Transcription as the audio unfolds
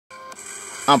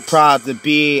I'm proud to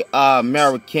be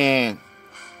American,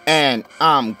 and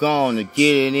I'm gonna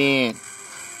get it in.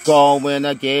 Going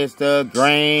against the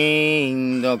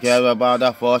grain, don't care about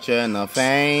the fortune or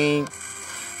fame.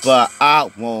 But I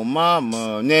want my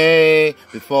money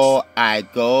before I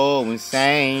go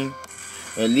insane.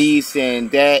 Releasing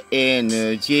that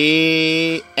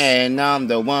energy, and I'm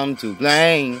the one to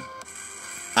blame.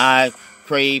 I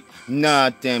crave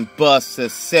nothing but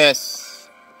success,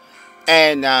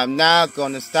 and I'm not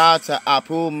gonna stop till I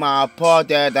prove my part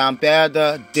that I'm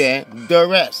better than the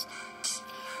rest.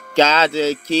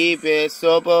 Gotta keep it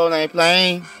simple and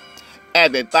plain.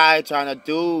 Everybody trying to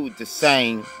do the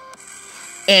same.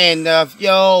 End of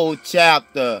your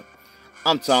chapter.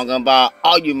 I'm talking about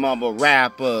all you mumble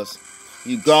rappers.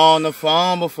 You go on the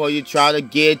phone before you try to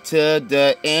get to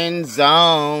the end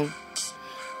zone.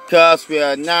 Cause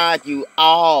we'll knock you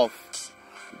off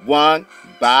one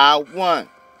by one.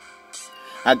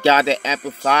 I gotta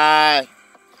amplify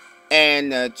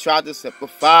and try to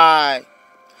simplify.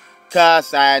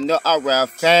 Cause I know I run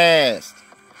fast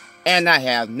and I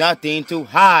have nothing to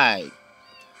hide.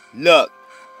 Look,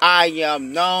 I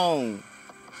am known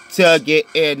to get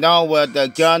it on with the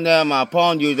gun in my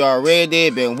palm. You've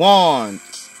already been warned.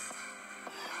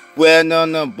 When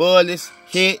none of the bullets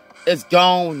hit, it's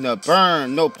gonna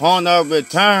burn. No point of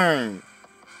return.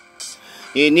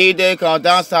 You need to calm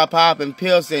down, stop popping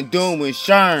pills and doing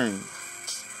shern.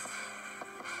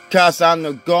 Cause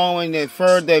I'm going it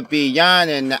further beyond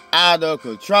and out of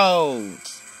control.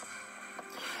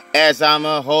 As I'm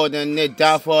holding it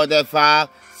down for the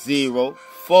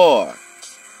 504.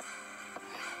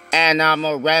 And I'm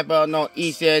a rapper on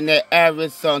each and every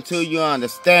song till you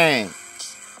understand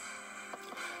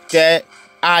that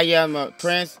I am a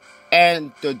prince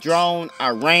and the throne I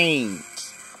reign.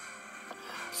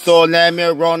 So let me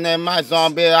roll in my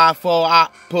zombie before I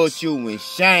put you in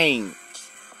shame.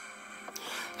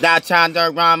 Not trying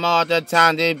to rhyme all the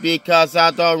time because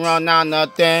I don't run out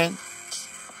nothing.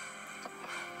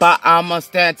 But I'ma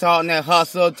stand tall and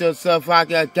hustle to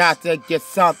survive. I got to get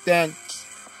something.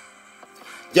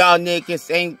 Y'all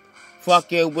niggas ain't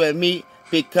fucking with me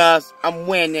because I'm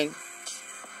winning.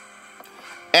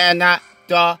 And I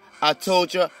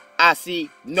told you I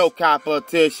see no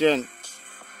competition.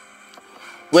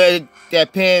 With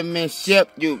that penmanship,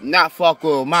 you not fuck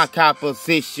with my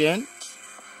composition.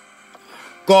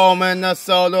 Going a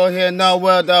solo here,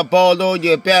 nowhere the bolo,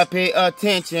 you better pay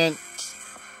attention.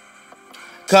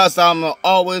 Cause I'ma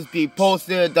always be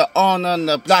posted the honor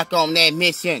the block on that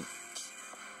mission.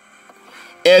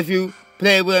 If you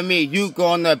play with me, you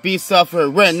gonna be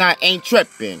suffering, I ain't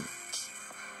tripping.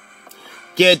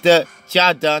 Get the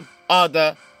job done all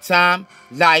the time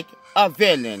like a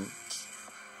villain.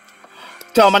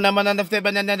 Told my number on the flip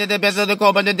and then the best of the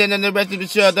call, but then the rest of the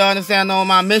show to understand on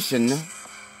my mission.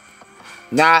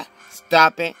 Not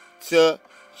stopping till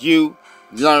you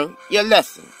learn your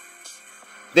lesson.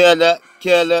 Lil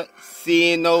Killah,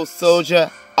 see no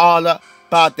soldier, all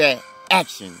about that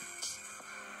action.